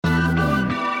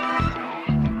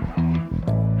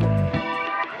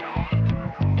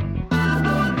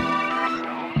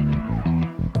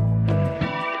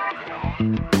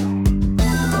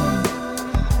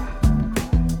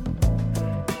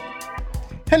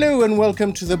Hello and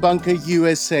welcome to The Bunker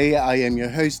USA. I am your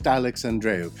host, Alex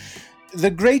Andreou.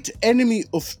 The great enemy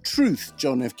of truth,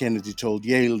 John F. Kennedy told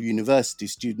Yale University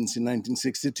students in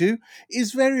 1962,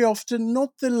 is very often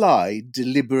not the lie,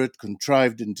 deliberate,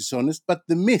 contrived, and dishonest, but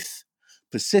the myth,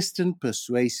 persistent,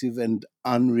 persuasive, and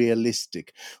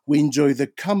unrealistic. We enjoy the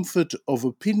comfort of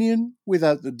opinion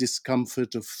without the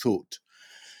discomfort of thought.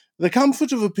 The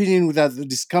comfort of opinion without the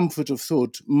discomfort of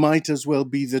thought might as well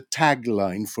be the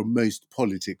tagline for most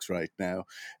politics right now,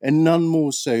 and none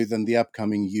more so than the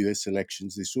upcoming US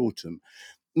elections this autumn.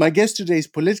 My guest today is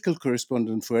political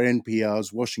correspondent for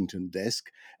NPR's Washington desk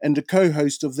and a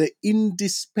co-host of the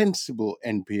indispensable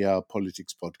NPR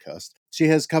Politics podcast. She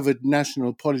has covered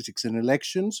national politics and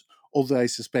elections, although I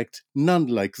suspect none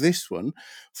like this one,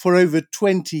 for over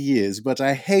 20 years. But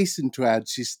I hasten to add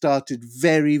she started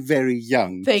very, very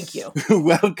young. Thank you.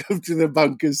 Welcome to The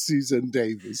Bunker, Susan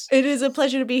Davis. It is a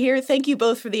pleasure to be here. Thank you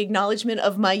both for the acknowledgement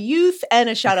of my youth and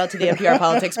a shout out to the NPR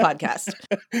Politics podcast.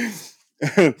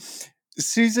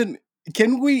 Susan,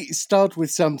 can we start with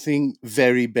something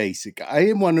very basic? I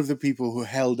am one of the people who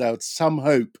held out some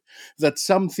hope that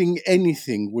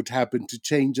anything would happen to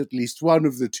change at least one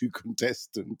of the two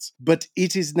contestants. But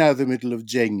it is now the middle of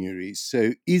January.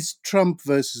 So is Trump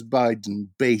versus Biden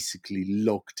basically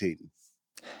locked in?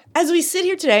 As we sit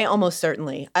here today, almost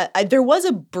certainly. There was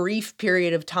a brief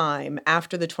period of time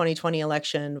after the 2020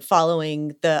 election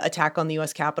following the attack on the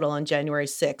U.S. Capitol on January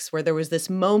 6th, where there was this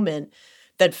moment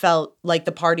that felt like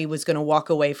the party was going to walk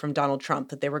away from Donald Trump,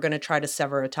 that they were going to try to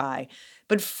sever a tie.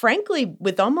 But frankly,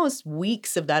 with almost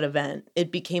weeks of that event,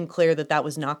 it became clear that that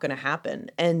was not going to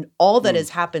happen. And all that has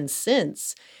happened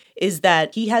since is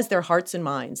that he has their hearts and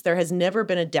minds. There has never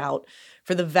been a doubt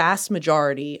for the vast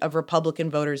majority of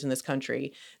Republican voters in this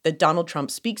country that Donald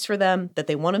Trump speaks for them, that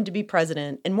they want him to be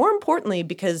president. And more importantly,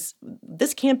 because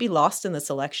this can't be lost in this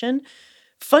election,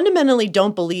 fundamentally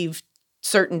don't believe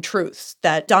certain truths,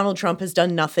 that Donald Trump has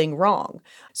done nothing wrong.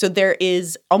 So there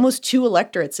is almost two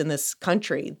electorates in this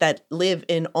country that live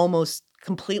in almost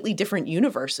completely different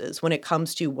universes when it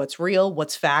comes to what's real,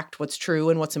 what's fact, what's true,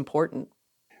 and what's important.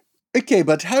 Okay,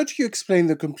 but how do you explain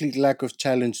the complete lack of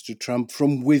challenge to Trump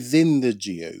from within the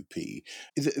GOP?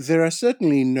 There are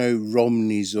certainly no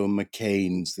Romneys or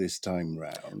McCains this time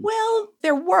round. Well,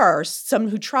 there were some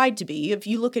who tried to be. If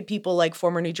you look at people like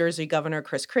former New Jersey Governor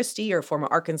Chris Christie or former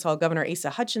Arkansas Governor Asa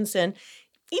Hutchinson,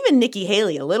 even Nikki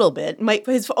Haley a little bit,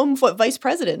 his own vice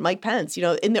president, Mike Pence,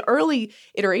 in the early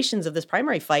iterations of this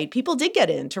primary fight, people did get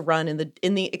in to run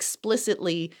in the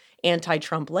explicitly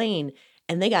anti-Trump lane.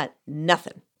 And they got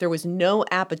nothing. There was no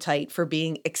appetite for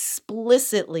being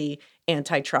explicitly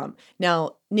anti-Trump.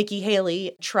 Now, Nikki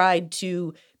Haley tried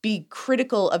to be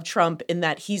critical of Trump in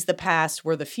that he's the past,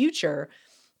 we're the future.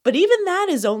 But even that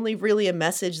is only really a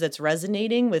message that's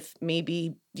resonating with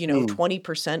maybe,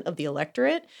 20% of the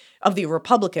electorate, of the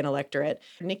Republican electorate.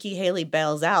 Nikki Haley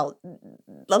bails out.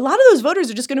 A lot of those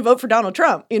voters are just going to vote for Donald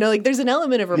Trump. There's an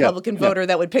element of Republican voter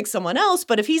that would pick someone else,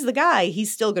 but if he's the guy,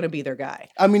 he's still going to be their guy.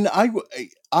 I mean,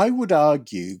 I would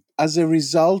argue, as a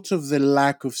result of the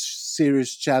lack of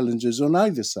serious challenges on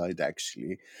either side,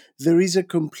 actually, there is a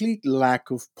complete lack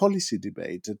of policy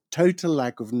debate, a total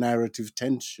lack of narrative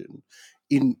tension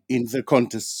in the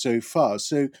contest so far.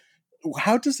 So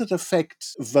how does that affect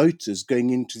voters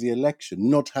going into the election,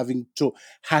 not having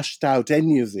hashed out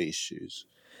any of the issues?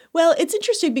 Well, it's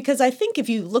interesting because I think if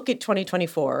you look at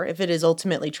 2024, if it is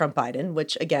ultimately Trump-Biden,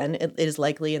 which again, it is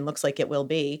likely and looks like it will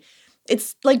be,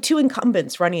 it's like two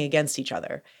incumbents running against each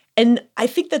other. And I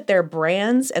think that their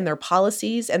brands and their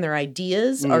policies and their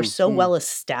ideas are so well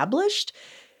established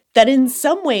that in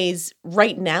some ways,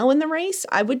 right now in the race,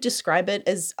 I would describe it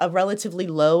as a relatively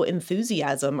low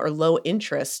enthusiasm or low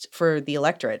interest for the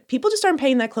electorate. People just aren't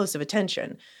paying that close of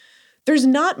attention. There's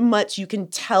not much you can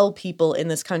tell people in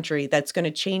this country that's going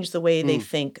to change the way they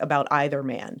think about either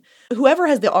man. Whoever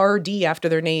has the RD after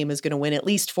their name is going to win at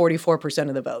least 44%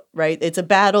 of the vote, right? It's a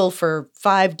battle for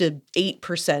 5 to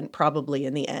 8% probably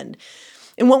in the end.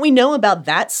 And what we know about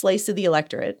that slice of the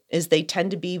electorate is they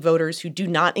tend to be voters who do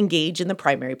not engage in the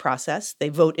primary process. They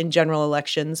vote in general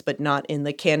elections, but not in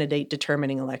the candidate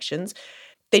determining elections.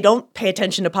 They don't pay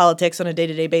attention to politics on a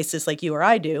day-to-day basis like you or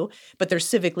I do, but they're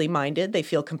civically minded. They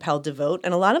feel compelled to vote.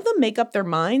 And a lot of them make up their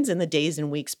minds in the days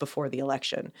and weeks before the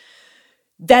election.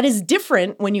 That is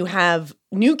different when you have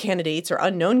new candidates or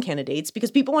unknown candidates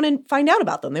because people want to find out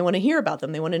about them. They want to hear about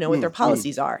them. They want to know what their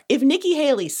policies are. If Nikki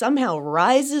Haley somehow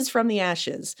rises from the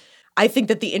ashes, I think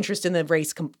that the interest in the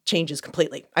race changes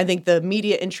completely. I think the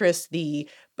media interest, the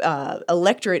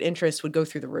electorate interest would go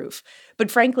through the roof.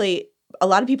 But frankly, a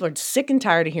lot of people are sick and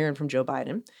tired of hearing from Joe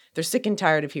Biden. They're sick and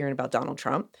tired of hearing about Donald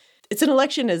Trump. It's an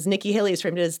election, as Nikki Haley has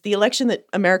framed it, as the election that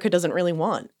America doesn't really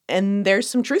want. And there's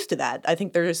some truth to that. I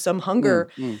think there's some hunger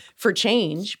for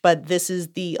change, but this is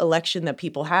the election that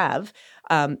people have.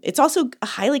 It's also a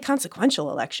highly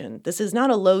consequential election. This is not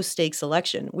a low stakes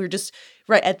election. We're just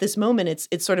right at this moment.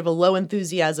 It's sort of a low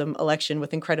enthusiasm election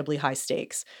with incredibly high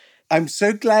stakes. I'm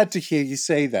so glad to hear you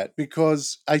say that,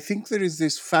 because I think there is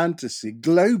this fantasy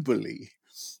globally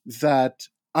that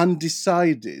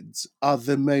undecideds are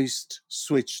the most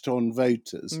switched on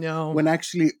voters. No. When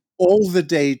actually all the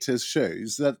data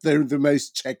shows that they're the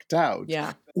most checked out.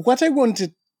 Yeah. What I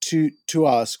wanted to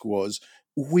ask was,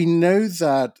 we know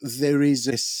that there is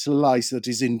a slice that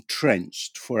is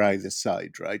entrenched for either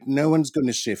side, right? No one's going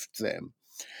to shift them.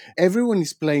 Everyone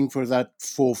is playing for that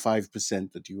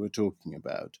 4-5% that you were talking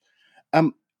about.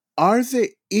 Are the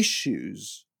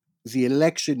issues, the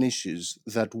election issues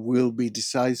that will be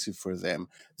decisive for them,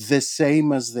 the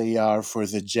same as they are for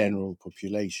the general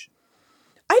population?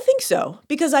 I think so,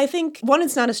 because I think, one,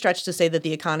 it's not a stretch to say that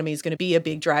the economy is going to be a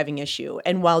big driving issue.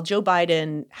 And while Joe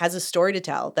Biden has a story to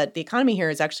tell that the economy here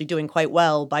is actually doing quite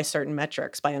well by certain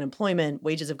metrics, by unemployment,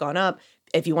 wages have gone up.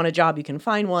 If you want a job, you can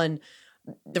find one.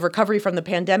 The recovery from the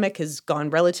pandemic has gone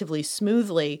relatively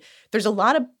smoothly. There's a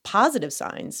lot of positive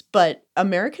signs, but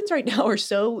Americans right now are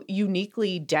so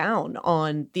uniquely down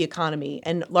on the economy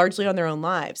and largely on their own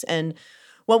lives. And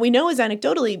what we know is,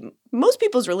 anecdotally, most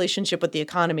people's relationship with the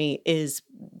economy is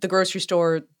the grocery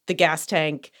store, the gas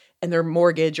tank, and their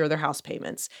mortgage or their house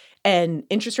payments. And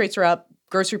interest rates are up,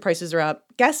 grocery prices are up,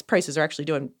 gas prices are actually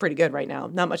doing pretty good right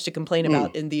now. Not much to complain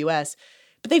about in the US.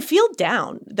 But they feel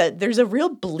down, that there's a real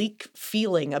bleak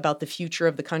feeling about the future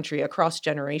of the country across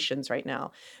generations right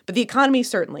now. But the economy,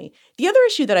 certainly. The other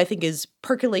issue that I think is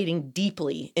percolating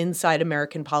deeply inside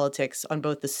American politics on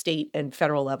both the state and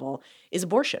federal level is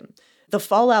abortion. The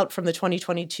fallout from the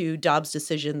 2022 Dobbs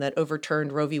decision that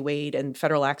overturned Roe v. Wade and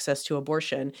federal access to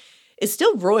abortion is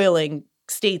still roiling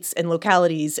states and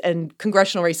localities and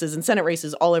congressional races and Senate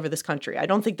races all over this country. I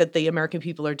don't think that the American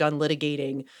people are done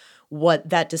litigating what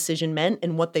that decision meant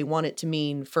and what they want it to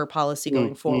mean for policy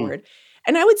going forward.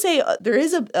 And I would say there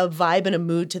is a vibe and a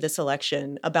mood to this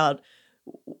election about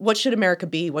what should America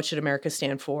be? What should America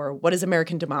stand for? What does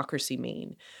American democracy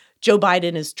mean? Joe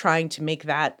Biden is trying to make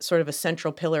that sort of a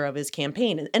central pillar of his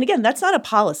campaign. And again, that's not a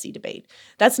policy debate.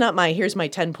 That's not here's my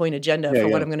 10-point agenda for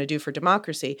what I'm going to do for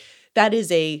democracy. That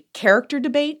is a character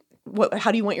debate.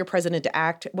 How do you want your president to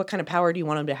act? What kind of power do you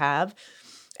want him to have?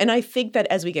 And I think that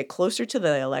as we get closer to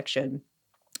the election,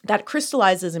 that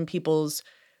crystallizes in people's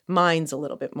minds a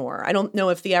little bit more. I don't know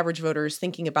if the average voter is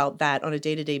thinking about that on a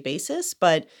day-to-day basis,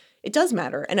 but it does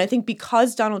matter. And I think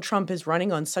because Donald Trump is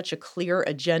running on such a clear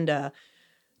agenda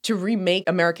to remake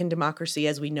American democracy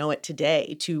as we know it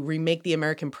today, to remake the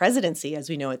American presidency as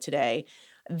we know it today,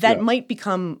 that might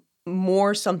become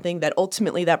more something that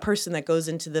ultimately that person that goes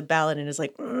into the ballot and is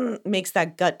like, makes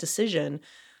that gut decision.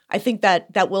 I think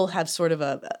that will have sort of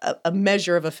a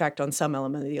measure of effect on some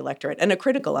element of the electorate and a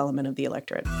critical element of the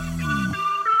electorate.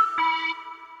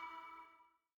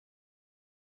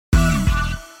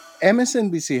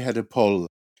 MSNBC had a poll.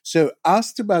 So,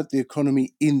 asked about the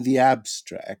economy in the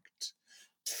abstract,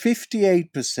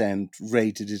 58%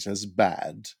 rated it as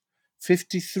bad,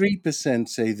 53%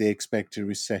 say they expect a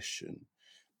recession.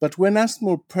 But when asked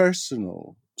more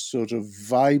personal, sort of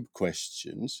vibe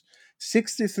questions,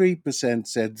 63%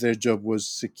 said their job was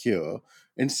secure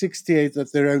and 68%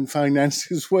 that their own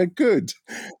finances were good.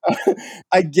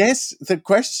 I guess the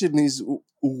question is,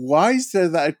 why is there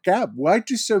that gap? Why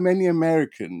do so many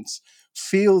Americans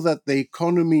feel that the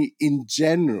economy in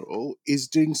general is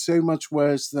doing so much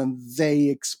worse than they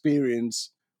experience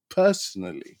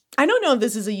personally? I don't know if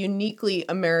this is a uniquely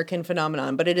American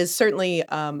phenomenon, but it is certainly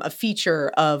a feature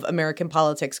of American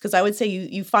politics, because I would say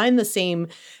you find the same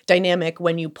dynamic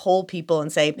when you poll people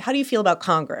and say, how do you feel about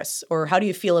Congress? Or how do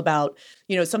you feel about,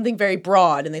 something very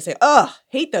broad? And they say,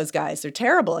 hate those guys. They're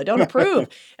terrible. I don't approve.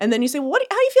 And then you say, well,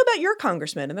 how do you feel about your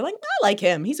congressman? And they're like, I like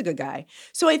him. He's a good guy.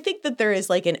 So I think that there is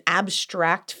like an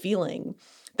abstract feeling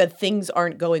that things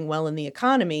aren't going well in the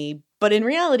economy. But in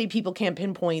reality, people can't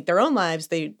pinpoint their own lives.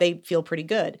 They feel pretty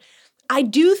good. I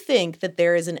do think that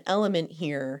there is an element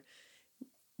here.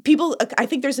 I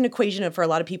think there's an equation for a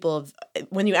lot of people of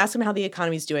when you ask them how the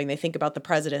economy is doing, they think about the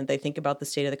president, they think about the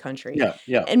state of the country.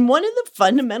 Yeah. And one of the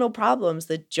fundamental problems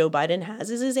that Joe Biden has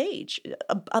is his age.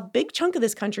 A big chunk of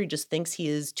this country just thinks he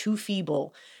is too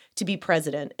feeble to be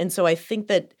president. And so I think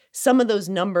that some of those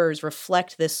numbers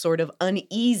reflect this sort of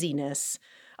uneasiness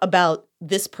about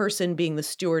this person being the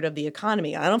steward of the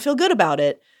economy. I don't feel good about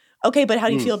it, Okay, but how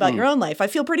do you feel about Mm. your own life? I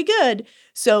feel pretty good.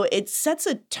 So it sets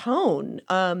a tone.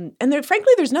 And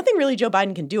frankly, there's nothing really Joe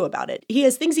Biden can do about it. He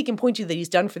has things he can point to that he's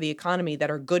done for the economy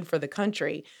that are good for the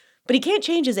country, but he can't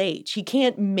change his age. He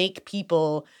can't make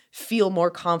people feel more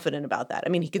confident about that. I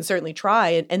mean, he can certainly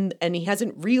try, and he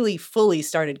hasn't really fully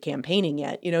started campaigning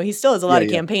yet. You know, he still has a Yeah, lot of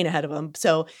yeah. campaign ahead of him,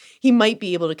 so he might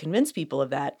be able to convince people of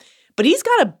that. But he's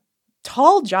got a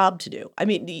tall job to do. I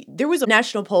mean, there was a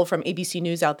national poll from ABC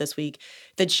News out this week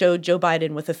that showed Joe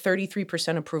Biden with a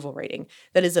 33% approval rating.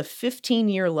 That is a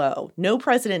 15-year low. No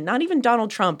president, not even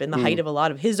Donald Trump, in the height Mm. of a lot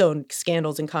of his own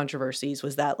scandals and controversies,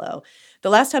 was that low.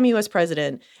 The last time a U.S.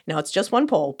 president, now it's just one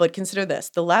poll, but consider this.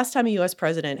 The last time a U.S.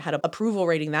 president had an approval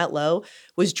rating that low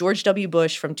was George W.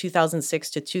 Bush from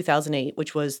 2006 to 2008,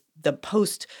 which was the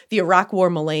Iraq War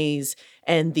malaise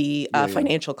and the Yeah, yeah.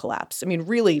 financial collapse. I mean,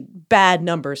 really bad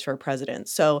numbers for a president.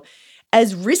 So,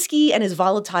 as risky and as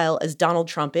volatile as Donald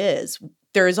Trump is,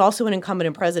 there is also an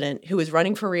incumbent president who is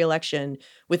running for reelection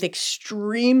with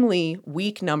extremely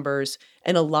weak numbers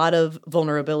and a lot of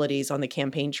vulnerabilities on the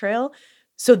campaign trail.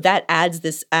 So that adds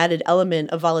this added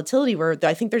element of volatility where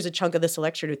I think there's a chunk of this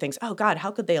electorate who thinks, oh God, how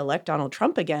could they elect Donald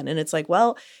Trump again? And it's like,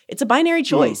 well, it's a binary Mm.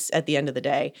 choice at the end of the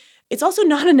day. It's also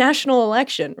not a national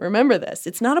election. Remember this.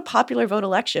 It's not a popular vote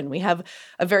election. We have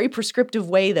a very prescriptive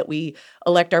way that we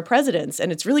elect our presidents,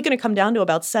 and it's really going to come down to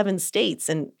about 7 states.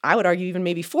 And I would argue even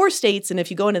maybe 4 states. And if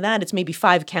you go into that, it's maybe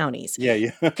 5 counties. Yeah,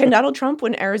 yeah. Can Donald Trump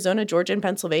win Arizona, Georgia, and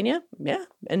Pennsylvania? Yeah.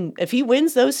 And if he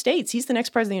wins those states, he's the next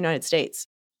president of the United States.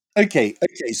 Okay.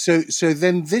 So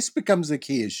then this becomes a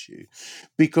key issue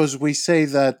because we say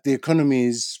that the economy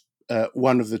is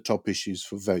one of the top issues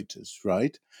for voters,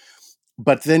 right?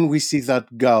 But then we see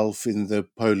that gulf in the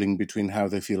polling between how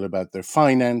they feel about their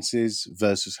finances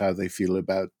versus how they feel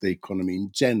about the economy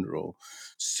in general.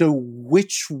 So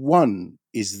which one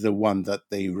is the one that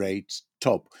they rate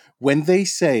top? When they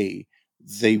say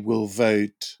they will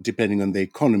vote depending on the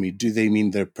economy, do they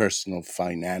mean their personal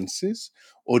finances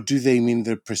or do they mean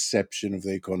their perception of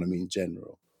the economy in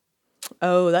general?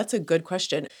 Oh, that's a good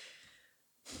question.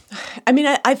 I mean,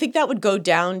 I think that would go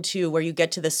down to where you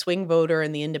get to the swing voter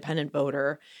and the independent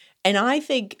voter. And I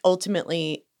think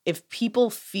ultimately, if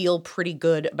people feel pretty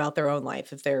good about their own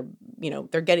life, if they're,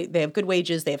 they have good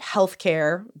wages, they have health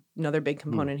care, another big Mm.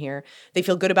 component here, they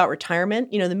feel good about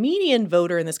retirement. You know, the median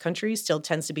voter in this country still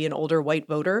tends to be an older white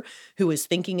voter who is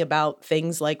thinking about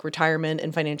things like retirement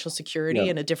and financial security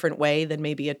Yeah. in a different way than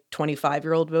maybe a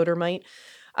 25-year-old voter might.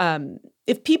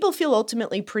 If people feel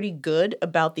ultimately pretty good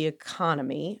about the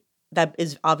economy, that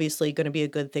is obviously going to be a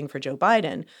good thing for Joe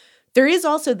Biden. There is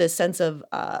also this sense of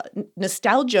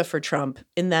nostalgia for Trump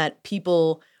in that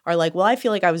people are like, well, I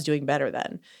feel like I was doing better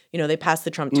then. You know, they passed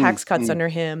the Trump Mm. tax cuts Mm. under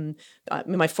him.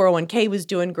 My 401k was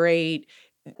doing great.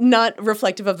 Not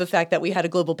reflective of the fact that we had a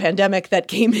global pandemic that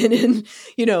came in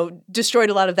and, destroyed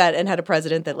a lot of that and had a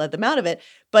president that led them out of it.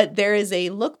 But there is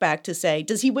a look back to say,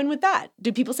 does he win with that?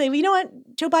 Do people say, well, you know what?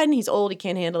 Joe Biden, he's old, he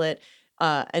can't handle it.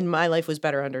 And my life was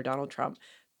better under Donald Trump.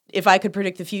 If I could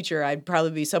predict the future, I'd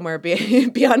probably be somewhere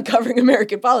beyond covering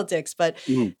American politics. But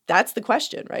Mm. that's the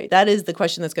question, right? That is the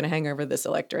question that's going to hang over this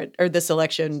electorate or this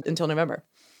election until November.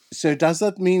 So does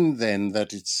that mean then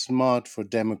that it's smart for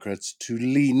Democrats to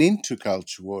lean into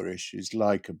culture war issues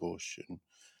like abortion?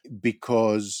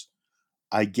 Because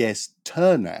I guess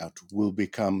turnout will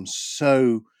become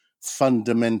so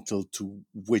fundamental to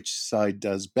which side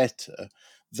does better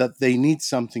that they need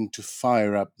something to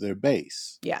fire up their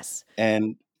base. Yes.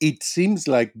 And it seems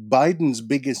like Biden's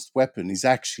biggest weapon is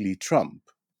actually Trump.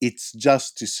 It's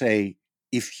just to say,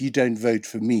 if you don't vote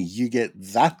for me, you get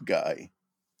that guy.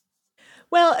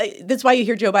 Well, that's why you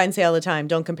hear Joe Biden say all the time,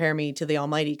 don't compare me to the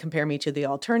almighty, compare me to the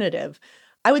alternative.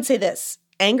 I would say this.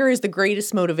 Anger is the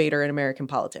greatest motivator in American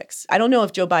politics. I don't know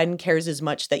if Joe Biden cares as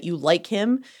much that you like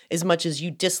him as much as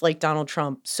you dislike Donald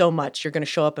Trump so much you're going to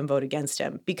show up and vote against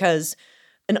him because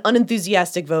an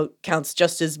unenthusiastic vote counts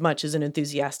just as much as an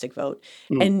enthusiastic vote.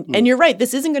 Mm, And you're right,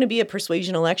 this isn't going to be a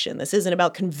persuasion election. This isn't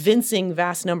about convincing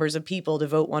vast numbers of people to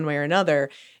vote one way or another.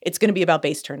 It's going to be about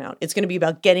base turnout. It's going to be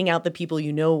about getting out the people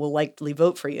you know will likely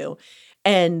vote for you.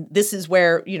 And this is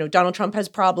where, Donald Trump has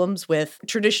problems with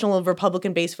traditional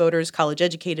Republican base voters, college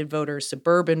educated voters,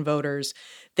 suburban voters.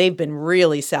 They've been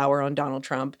really sour on Donald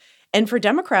Trump. And for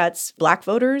Democrats, Black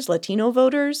voters, Latino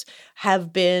voters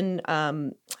have been not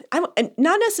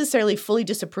necessarily fully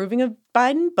disapproving of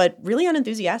Biden, but really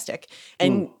unenthusiastic.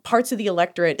 And mm. parts of the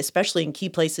electorate, especially in key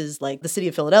places like the city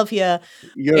of Philadelphia.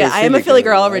 You're Yeah, a I am a Philly Philly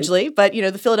girl, girl right? originally, but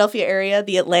the Philadelphia area,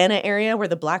 the Atlanta area where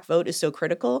the Black vote is so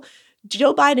critical.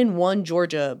 Joe Biden won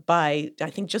Georgia by,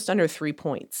 I think, just under 3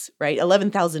 points, right?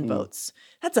 11,000 Mm, votes.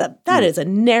 That mm, is a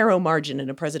narrow margin in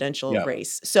a presidential yeah.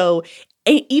 race. So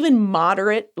even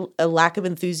moderate a lack of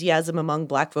enthusiasm among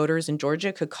Black voters in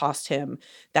Georgia could cost him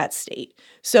that state.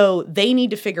 So they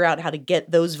need to figure out how to get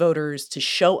those voters to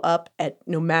show up at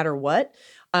no matter what.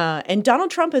 And Donald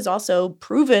Trump has also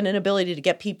proven an ability to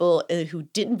get people who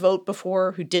didn't vote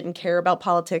before, who didn't care about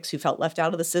politics, who felt left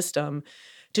out of the system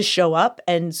to show up.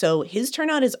 And so his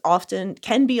turnout is often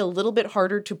can be a little bit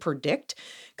harder to predict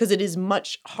because it is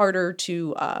much harder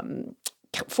to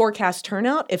forecast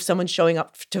turnout if someone's showing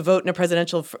up to vote in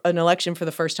an election for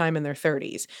the first time in their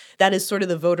 30s. That is sort of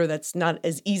the voter that's not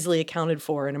as easily accounted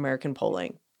for in American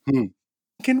polling. Hmm.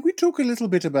 Can we talk a little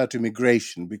bit about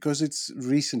immigration, because it's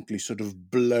recently sort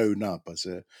of blown up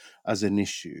as an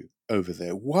issue over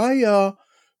there? Why are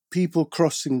people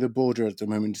crossing the border at the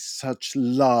moment in such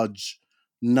large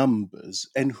numbers,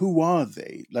 and who are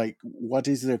they? Like, what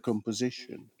is their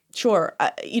composition? Sure.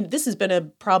 This has been a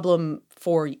problem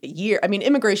for a year. I mean,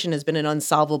 immigration has been an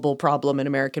unsolvable problem in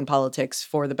American politics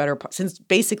for the better part since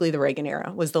basically the Reagan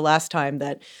era was the last time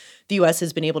that the U.S.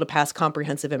 has been able to pass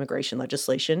comprehensive immigration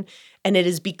legislation. And it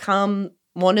has become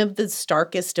one of the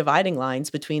starkest dividing lines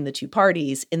between the two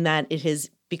parties in that it has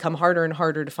become harder and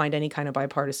harder to find any kind of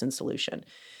bipartisan solution.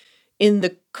 In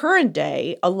the current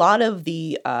day, a lot of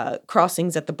the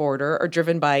crossings at the border are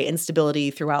driven by instability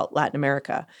throughout Latin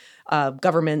America,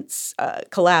 governments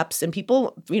collapse, and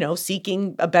people,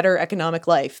 seeking a better economic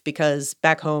life because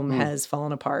back home Hmm. has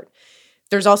fallen apart.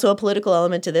 There's also a political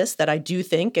element to this that I do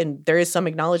think, and there is some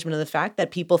acknowledgement of the fact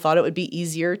that people thought it would be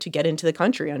easier to get into the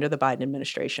country under the Biden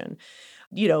administration.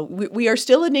 We are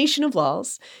still a nation of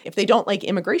laws. If they don't like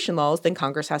immigration laws, then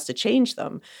Congress has to change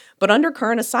them. But under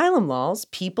current asylum laws,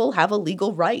 people have a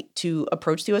legal right to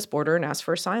approach the US border and ask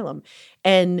for asylum.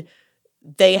 And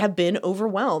they have been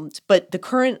overwhelmed. But the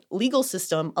current legal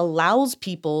system allows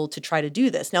people to try to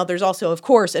do this. Now, there's also, of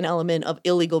course, an element of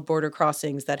illegal border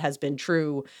crossings that has been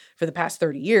true for the past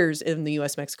 30 years in the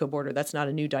US Mexico border. That's not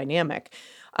a new dynamic.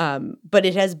 But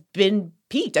it has been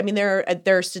peaked. I mean, there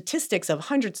are statistics of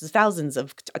hundreds of thousands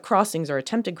of crossings or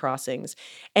attempted crossings,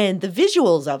 and the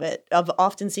visuals of it, of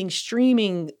often seeing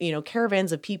streaming,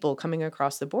 caravans of people coming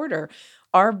across the border,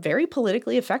 are very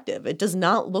politically effective. It does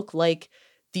not look like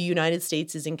the United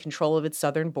States is in control of its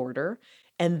southern border,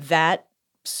 and that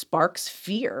sparks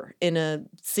fear in a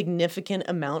significant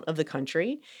amount of the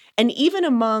country. And even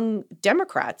among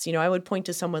Democrats, I would point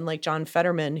to someone like John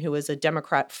Fetterman, who is a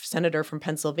Democrat senator from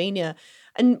Pennsylvania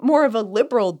and more of a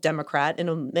liberal Democrat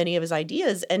in many of his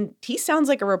ideas. And he sounds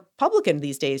like a Republican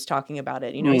these days talking about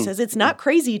it. He Hmm. says it's not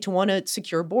crazy to want a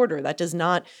secure border. That does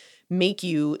not make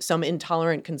you some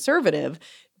intolerant conservative.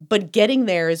 But getting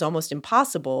there is almost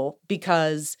impossible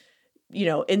because,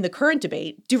 in the current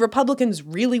debate, do Republicans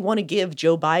really want to give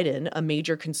Joe Biden a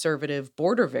major conservative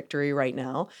border victory right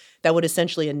now that would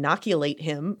essentially inoculate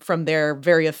him from their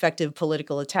very effective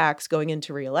political attacks going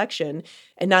into reelection?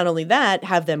 And not only that,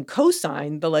 have them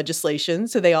co-sign the legislation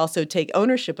so they also take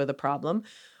ownership of the problem?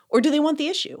 Or do they want the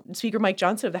issue? Speaker Mike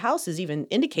Johnson of the House has even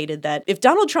indicated that if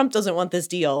Donald Trump doesn't want this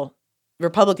deal,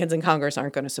 Republicans in Congress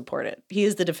aren't going to support it. He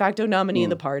is the de facto nominee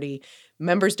of the Hmm. party.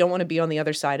 Members don't want to be on the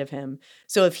other side of him.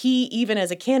 So if he, even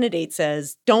as a candidate,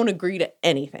 says, don't agree to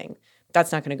anything,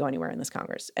 that's not going to go anywhere in this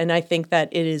Congress. And I think that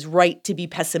it is right to be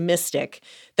pessimistic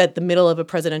that the middle of a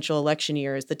presidential election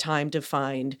year is the time to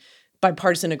find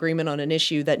bipartisan agreement on an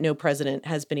issue that no president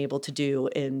has been able to do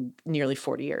in nearly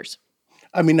 40 years.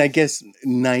 I mean, I guess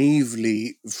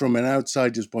naively, from an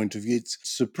outsider's point of view, it's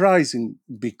surprising,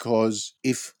 because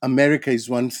if America is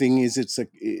one thing, is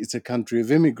it's a country of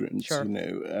immigrants. Sure.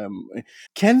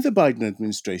 Can the Biden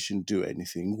administration do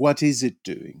anything? What is it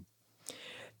doing?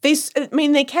 They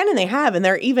can and they have, and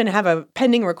they even have a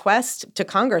pending request to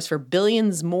Congress for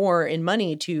billions more in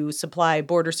money to supply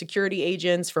border security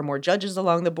agents, for more judges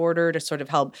along the border to sort of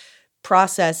help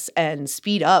process and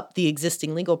speed up the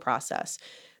existing legal process.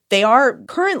 They are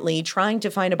currently trying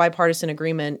to find a bipartisan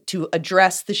agreement to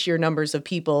address the sheer numbers of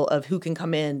people of who can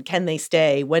come in, can they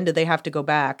stay, when do they have to go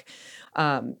back,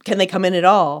 can they come in at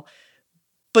all?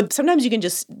 But sometimes you can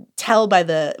just tell by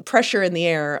the pressure in the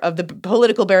air of the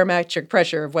political barometric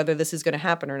pressure of whether this is going to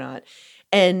happen or not.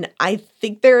 And I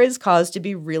think there is cause to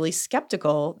be really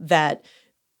skeptical that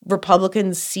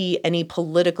Republicans see any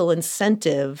political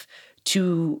incentive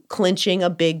to clinching a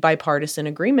big bipartisan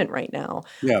agreement right now.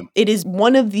 Yeah. It is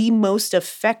one of the most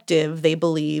effective, they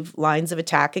believe, lines of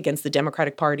attack against the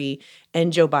Democratic Party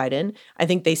and Joe Biden. I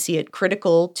think they see it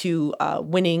critical to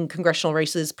winning congressional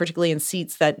races, particularly in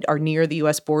seats that are near the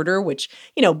U.S. border, which,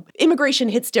 immigration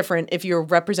hits different if you're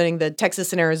representing the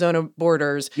Texas and Arizona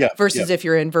borders Yeah. Yeah. versus if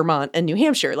you're in Vermont and New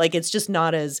Hampshire. Like, it's just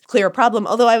not as clear a problem.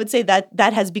 Although I would say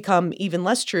that has become even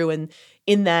less true. And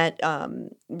in that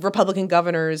Republican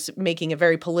governors making a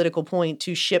very political point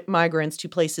to ship migrants to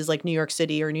places like New York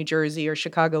City or New Jersey or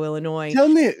Chicago, Illinois. Tell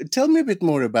me a bit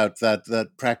more about that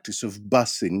practice of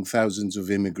busing thousands of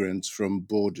immigrants from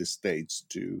border states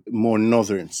to more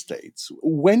northern states.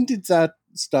 When did that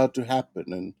start to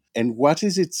happen, and what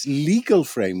is its legal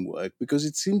framework? Because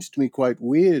it seems to me quite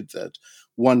weird that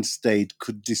one state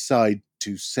could decide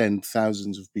to send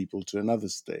thousands of people to another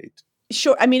state.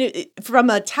 Sure. I mean, from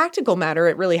a tactical matter,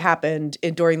 it really happened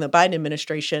during the Biden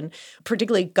administration,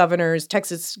 particularly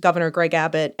Texas Governor Greg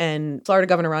Abbott and Florida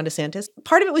Governor Ron DeSantis.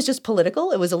 Part of it was just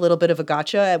political. It was a little bit of a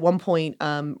gotcha. At one point,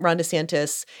 Ron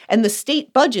DeSantis and the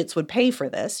state budgets would pay for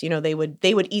this. They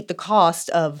would eat the cost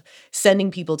of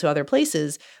sending people to other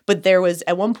places. But there was,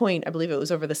 at one point, I believe it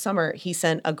was over the summer, he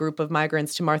sent a group of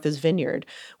migrants to Martha's Vineyard,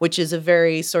 which is a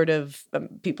very sort of,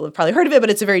 people have probably heard of it, but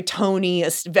it's a very Tony,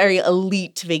 a very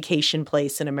elite vacation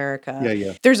place in America.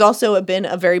 Yeah. There's also been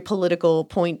a very political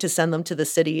point to send them to the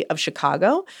city of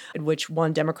Chicago, in which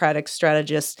one Democratic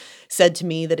strategist said to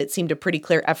me that it seemed a pretty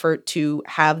clear effort to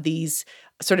have these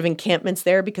sort of encampments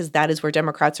there because that is where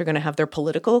Democrats are going to have their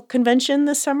political convention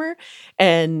this summer.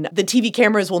 And the TV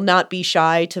cameras will not be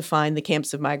shy to find the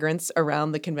camps of migrants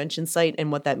around the convention site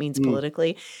and what that means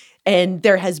politically. And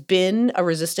there has been a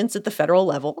resistance at the federal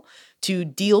level to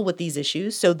deal with these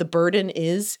issues. So the burden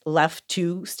is left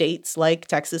to states like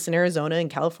Texas and Arizona and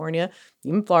California,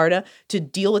 even Florida, to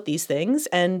deal with these things.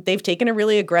 And they've taken a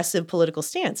really aggressive political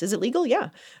stance. Is it legal? Yeah.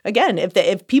 Again,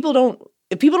 if people don't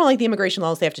like the immigration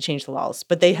laws, they have to change the laws.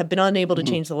 But they have been unable to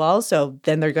change the laws, so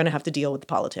then they're going to have to deal with the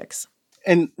politics.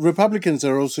 And Republicans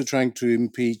are also trying to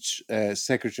impeach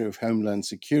Secretary of Homeland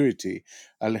Security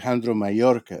Alejandro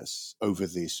Mayorkas over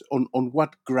this. On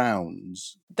what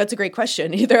grounds? That's a great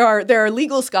question. There are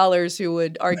legal scholars who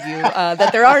would argue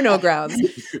that there are no grounds.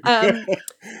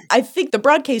 I think the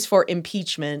broad case for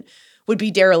impeachment would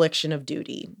be dereliction of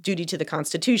duty to the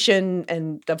Constitution.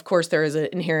 And of course, there is an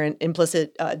inherent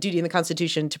implicit duty in the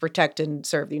Constitution to protect and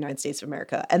serve the United States of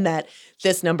America, and that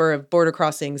this number of border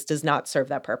crossings does not serve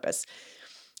that purpose.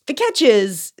 The catch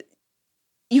is,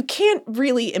 you can't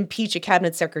really impeach a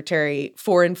cabinet secretary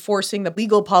for enforcing the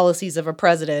legal policies of a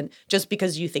president just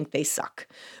because you think they suck.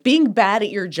 Being bad at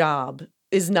your job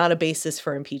is not a basis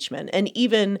for impeachment. And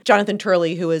even Jonathan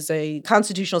Turley, who is a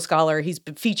constitutional scholar, he's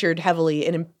been featured heavily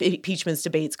in impeachment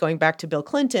debates going back to Bill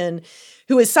Clinton,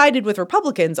 who has sided with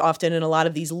Republicans often in a lot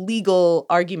of these legal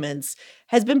arguments,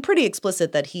 has been pretty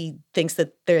explicit that he thinks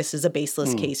that this is a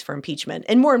baseless case for impeachment.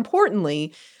 And more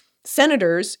importantly,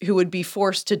 senators who would be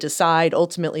forced to decide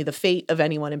ultimately the fate of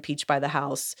anyone impeached by the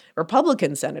House,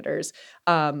 Republican senators,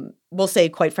 will say,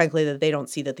 quite frankly, that they don't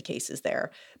see that the case is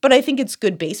there. But I think it's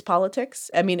good base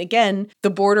politics. I mean, again, the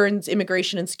border and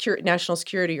immigration and national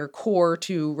security are core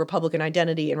to Republican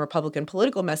identity and Republican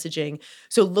political messaging.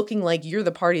 So looking like you're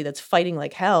the party that's fighting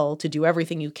like hell to do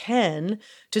everything you can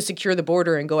to secure the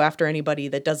border and go after anybody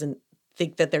that doesn't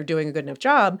think that they're doing a good enough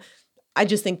job, I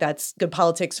just think that's good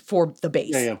politics for the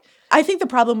base. Yeah. I think the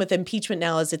problem with impeachment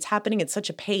now is it's happening at such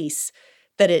a pace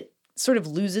that it sort of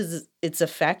loses its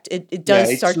effect. It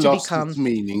does start to become its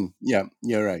meaning. Yeah,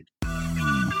 you're right.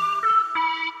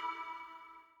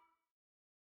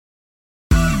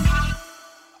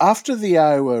 After the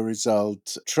Iowa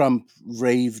result, Trump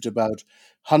raved about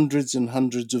hundreds and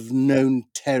hundreds of known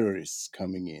terrorists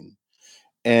coming in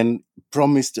and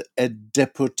promised a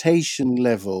deportation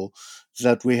level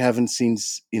that we haven't seen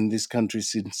in this country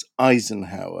since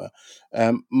Eisenhower.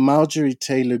 Marjorie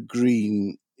Taylor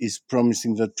Greene is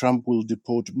promising that Trump will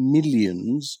deport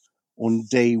millions on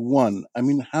day one. I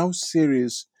mean, how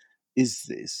serious is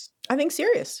this? I think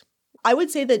serious. I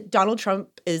would say that Donald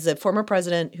Trump is a former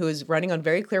president who is running on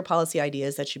very clear policy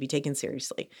ideas that should be taken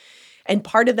seriously. And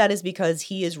part of that is because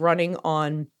he is running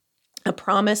on a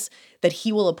promise that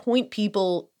he will appoint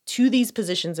people to these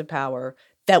positions of power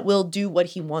that will do what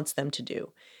he wants them to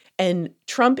do. And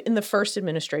Trump in the first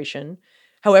administration,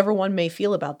 however one may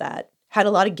feel about that, had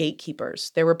a lot of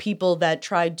gatekeepers. There were people that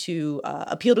tried to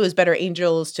appeal to his better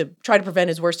angels to try to prevent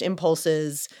his worst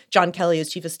impulses. John Kelly as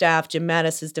chief of staff, Jim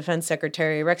Mattis as defense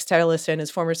secretary, Rex Tillerson as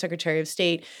former secretary of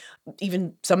state,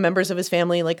 even some members of his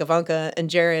family like Ivanka and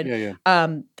Jared. Yeah,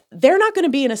 yeah. They're not going to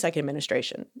be in a second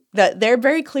administration. That they're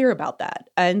very clear about that.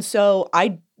 And so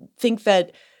I think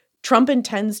that Trump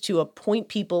intends to appoint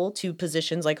people to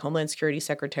positions like Homeland Security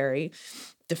Secretary,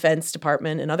 Defense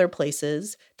Department, and other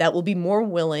places that will be more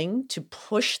willing to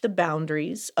push the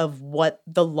boundaries of what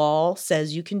the law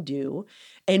says you can do,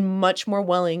 and much more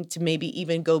willing to maybe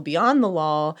even go beyond the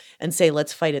law and say,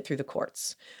 let's fight it through the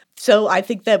courts. So I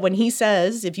think that when he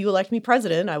says, if you elect me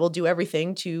president, I will do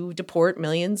everything to deport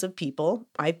millions of people,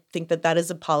 I think that that is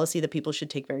a policy that people should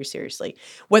take very seriously.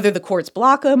 Whether the courts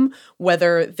block him,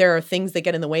 whether there are things that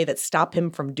get in the way that stop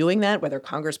him from doing that, whether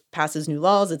Congress passes new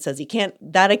laws that says he can't,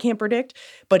 that I can't predict.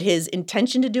 But his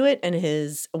intention to do it and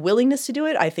his willingness to do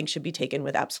it, I think should be taken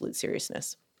with absolute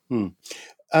seriousness. Hmm.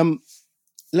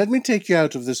 Let me take you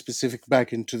out of the specific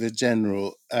back into the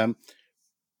general.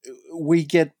 We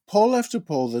get poll after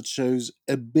poll that shows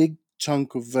a big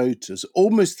chunk of voters,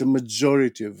 almost the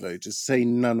majority of voters, say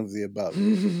none of the above.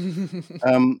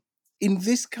 In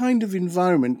this kind of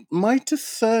environment, might a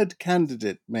third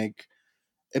candidate make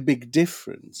a big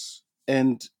difference?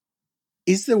 And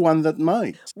is there one that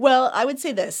might? Well, I would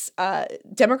say this.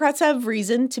 Democrats have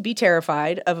reason to be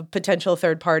terrified of potential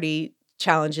third party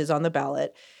challenges on the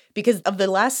ballot because of the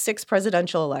last 6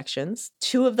 presidential elections,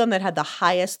 2 of them that had the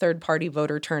highest third party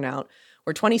voter turnout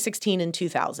were 2016 and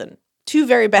 2000. 2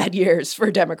 very bad years for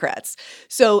Democrats.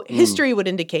 So history would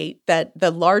indicate that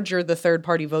the larger the third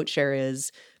party vote share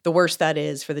is, the worse that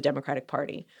is for the Democratic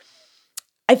Party.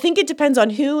 I think it depends on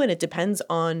who, and it depends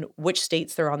on which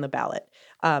states they're on the ballot.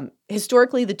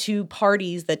 Historically, the 2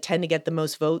 parties that tend to get the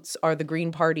most votes are the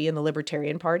Green Party and the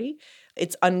Libertarian Party.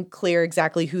 It's unclear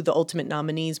exactly who the ultimate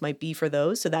nominees might be for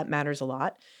those, so that matters a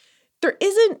lot. There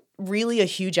isn't really a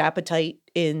huge appetite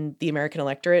in the American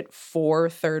electorate for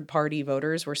third-party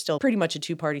voters. We're still pretty much a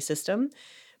 2-party system.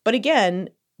 But again,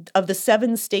 of the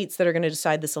 7 states that are going to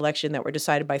decide this election that were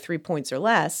decided by 3 points or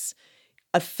less,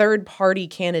 a third-party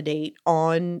candidate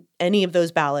on any of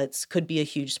those ballots could be a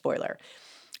huge spoiler.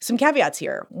 Some caveats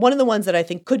here. One of the ones that I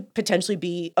think could potentially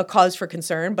be a cause for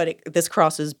concern, but this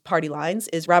crosses party lines,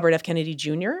 is Robert F. Kennedy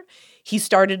Jr. He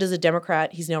started as a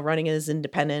Democrat. He's now running as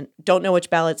independent. Don't know which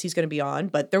ballots he's going to be on,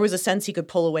 but there was a sense he could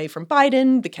pull away from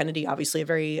Biden. The Kennedy, obviously a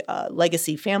very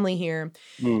legacy family here.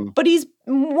 But he's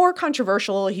more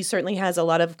controversial. He certainly has a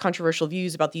lot of controversial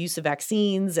views about the use of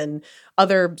vaccines and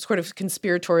other sort of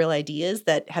conspiratorial ideas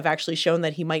that have actually shown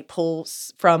that he might pull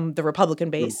from the Republican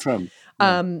base. Trump.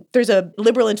 There's a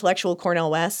liberal intellectual, Cornel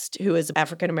West, who is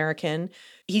African-American.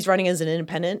 He's running as an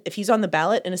independent. If he's on the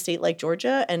ballot in a state like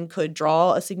Georgia and could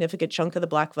draw a significant chunk of the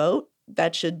black vote,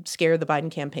 that should scare the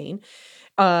Biden campaign.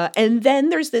 And then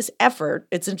there's this effort,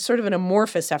 it's sort of an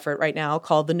amorphous effort right now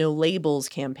called the No Labels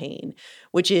campaign,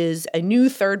 which is a new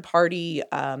third-party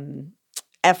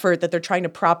effort that they're trying to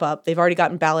prop up. They've already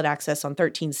gotten ballot access on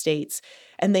 13 states.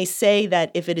 And they say that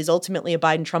if it is ultimately a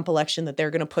Biden-Trump election, that they're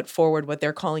going to put forward what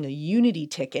they're calling a unity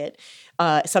ticket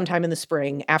sometime in the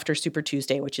spring after Super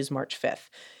Tuesday, which is March 5th.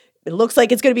 It looks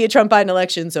like it's going to be a Trump-Biden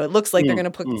election, so it looks like they're going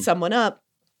to put someone up.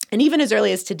 And even as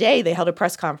early as today, they held a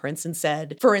press conference and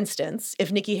said, for instance,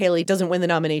 if Nikki Haley doesn't win the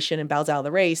nomination and bows out of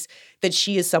the race, that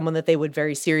she is someone that they would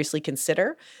very seriously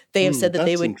consider. They have said that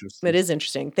they would, it is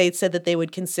interesting. They said that they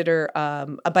would consider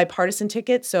a bipartisan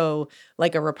ticket. So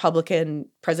like a Republican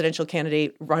presidential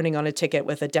candidate running on a ticket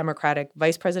with a Democratic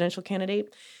vice presidential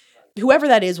candidate. Whoever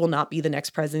that is will not be the next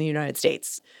president of the United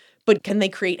States. But can they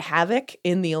create havoc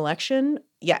in the election?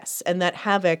 Yes. And that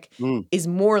havoc is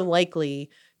more likely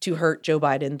to hurt Joe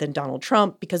Biden than Donald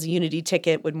Trump because a unity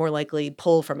ticket would more likely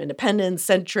pull from independents,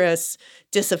 centrists,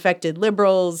 disaffected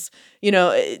liberals. You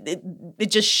know,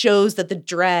 it just shows that the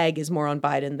drag is more on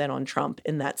Biden than on Trump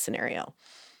in that scenario.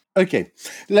 Okay,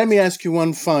 let me ask you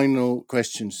one final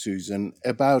question, Susan,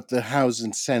 about the House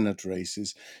and Senate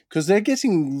races, because they're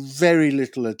getting very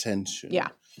little attention. Yeah.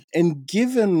 And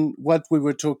given what we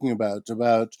were talking about,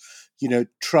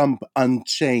 Trump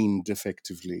unchained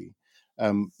effectively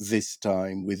this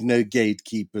time with no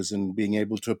gatekeepers and being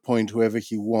able to appoint whoever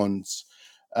he wants,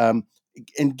 and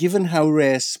given how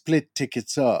rare split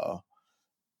tickets are,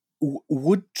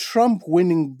 would Trump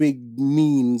winning big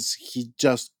means he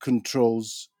just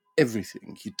controls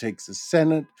everything? He takes the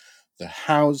Senate, the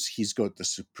House, he's got the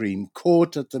Supreme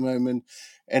Court at the moment.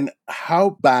 And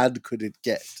how bad could it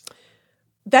get?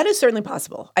 That is certainly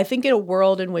possible. I think in a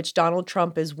world in which Donald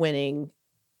Trump is winning,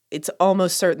 it's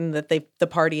almost certain that the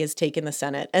party has taken the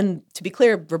Senate. And to be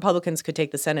clear, Republicans could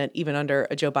take the Senate even under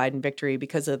a Joe Biden victory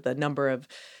because of the number of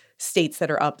states that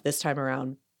are up this time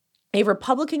around. A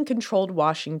Republican-controlled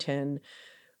Washington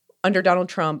under Donald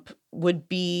Trump would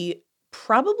be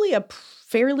probably a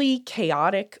fairly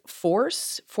chaotic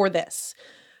force for this.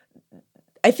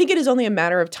 I think it is only a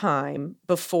matter of time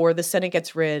before the Senate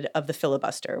gets rid of the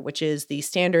filibuster, which is the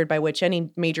standard by which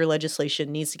any major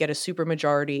legislation needs to get a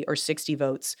supermajority or 60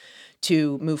 votes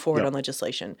to move forward on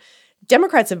legislation.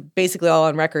 Democrats have basically all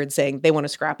on record saying they want to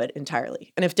scrap it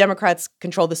entirely. And if Democrats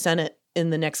control the Senate in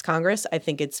the next Congress, I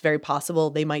think it's very possible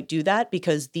they might do that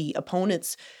because the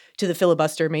opponents to the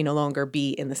filibuster may no longer be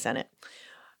in the Senate.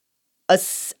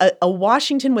 A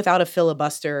Washington without a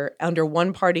filibuster under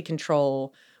one-party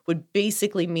control would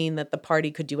basically mean that the party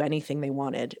could do anything they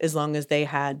wanted as long as they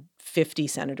had 50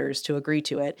 senators to agree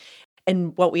to it.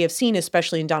 And what we have seen,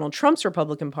 especially in Donald Trump's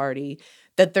Republican Party,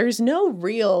 that there's no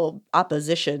real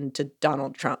opposition to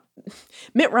Donald Trump.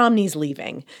 Mitt Romney's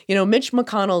leaving. Mitch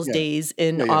McConnell's days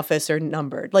in office are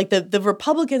numbered. Like the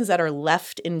Republicans that are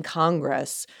left in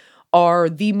Congress are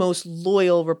the most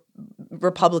loyal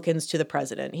Republicans to the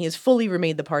president. He has fully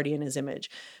remade the party in his image.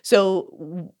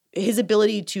 So his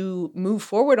ability to move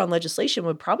forward on legislation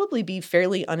would probably be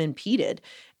fairly unimpeded.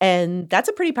 And that's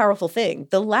a pretty powerful thing.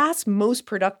 The last most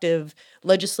productive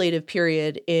legislative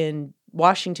period in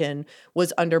Washington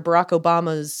was under Barack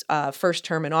Obama's first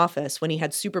term in office when he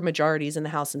had supermajorities in the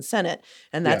House and Senate.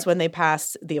 And that's when they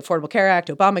passed the Affordable Care Act,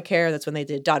 Obamacare. That's when they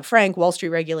did Dodd-Frank, Wall Street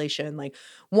regulation. Like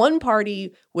one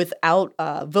party without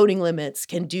voting limits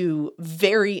can do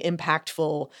very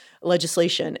impactful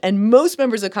legislation. And most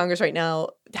members of Congress right now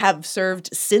have served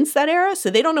since that era, so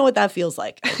they don't know what that feels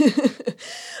like.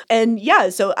 And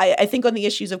so I think on the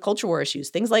issues of culture war issues,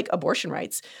 things like abortion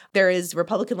rights, there is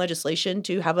Republican legislation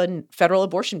to have a federal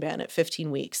abortion ban at 15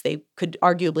 weeks. They could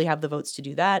arguably have the votes to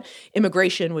do that.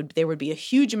 Immigration there would be a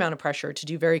huge amount of pressure to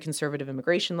do very conservative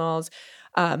immigration laws.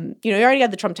 You already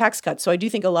had the Trump tax cut. So I do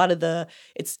think a lot of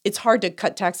it's hard to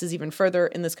cut taxes even further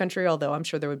in this country, although I'm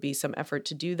sure there would be some effort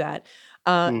to do that.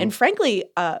 And frankly,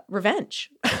 revenge.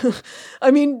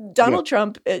 I mean, Donald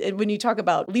Trump, when you talk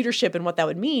about leadership and what that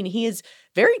would mean, he is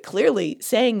very clearly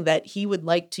saying that he would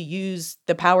like to use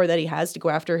the power that he has to go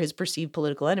after his perceived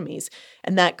political enemies.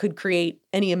 And that could create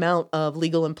any amount of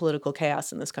legal and political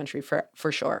chaos in this country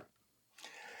for sure.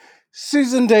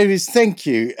 Susan Davis, thank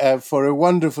you for a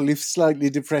wonderful, if slightly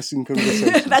depressing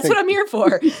conversation. That's what I'm here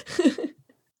for.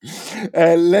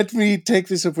 Let me take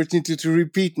this opportunity to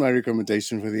repeat my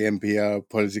recommendation for the NPR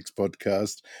Politics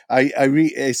podcast.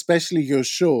 Especially your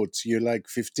shorts, your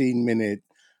 15-minute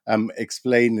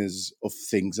explainers of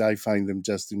things. I find them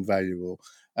just invaluable.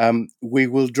 We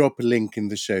will drop a link in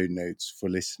the show notes for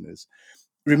listeners.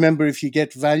 Remember, if you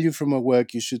get value from our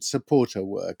work, you should support our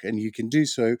work, and you can do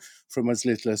so from as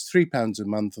little as £3 a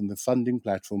month on the funding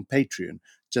platform Patreon.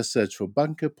 Just search for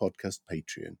Bunker Podcast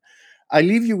Patreon. I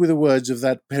leave you with the words of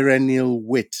that perennial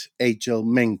wit, H.L.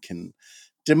 Mencken.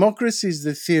 Democracy is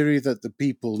the theory that the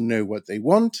people know what they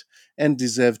want and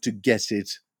deserve to get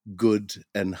it good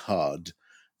and hard.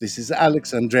 This is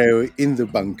Alex Andreou in the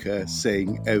bunker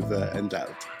saying over and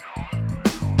out.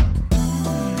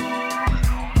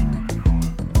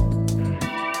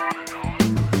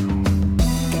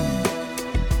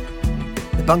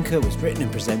 The Bunker was written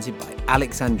and presented by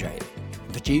Alex Andreou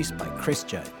and produced by Chris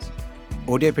Jones.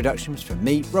 Audio production was from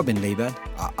me, Robin Lieber.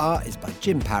 Our art is by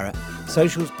Jim Parrott,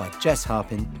 socials by Jess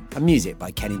Harpin, and music by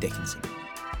Kenny Dickinson.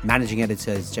 Managing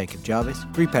editor is Jacob Jarvis,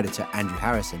 group editor Andrew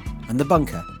Harrison, and The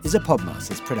Bunker is a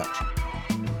Podmasters production.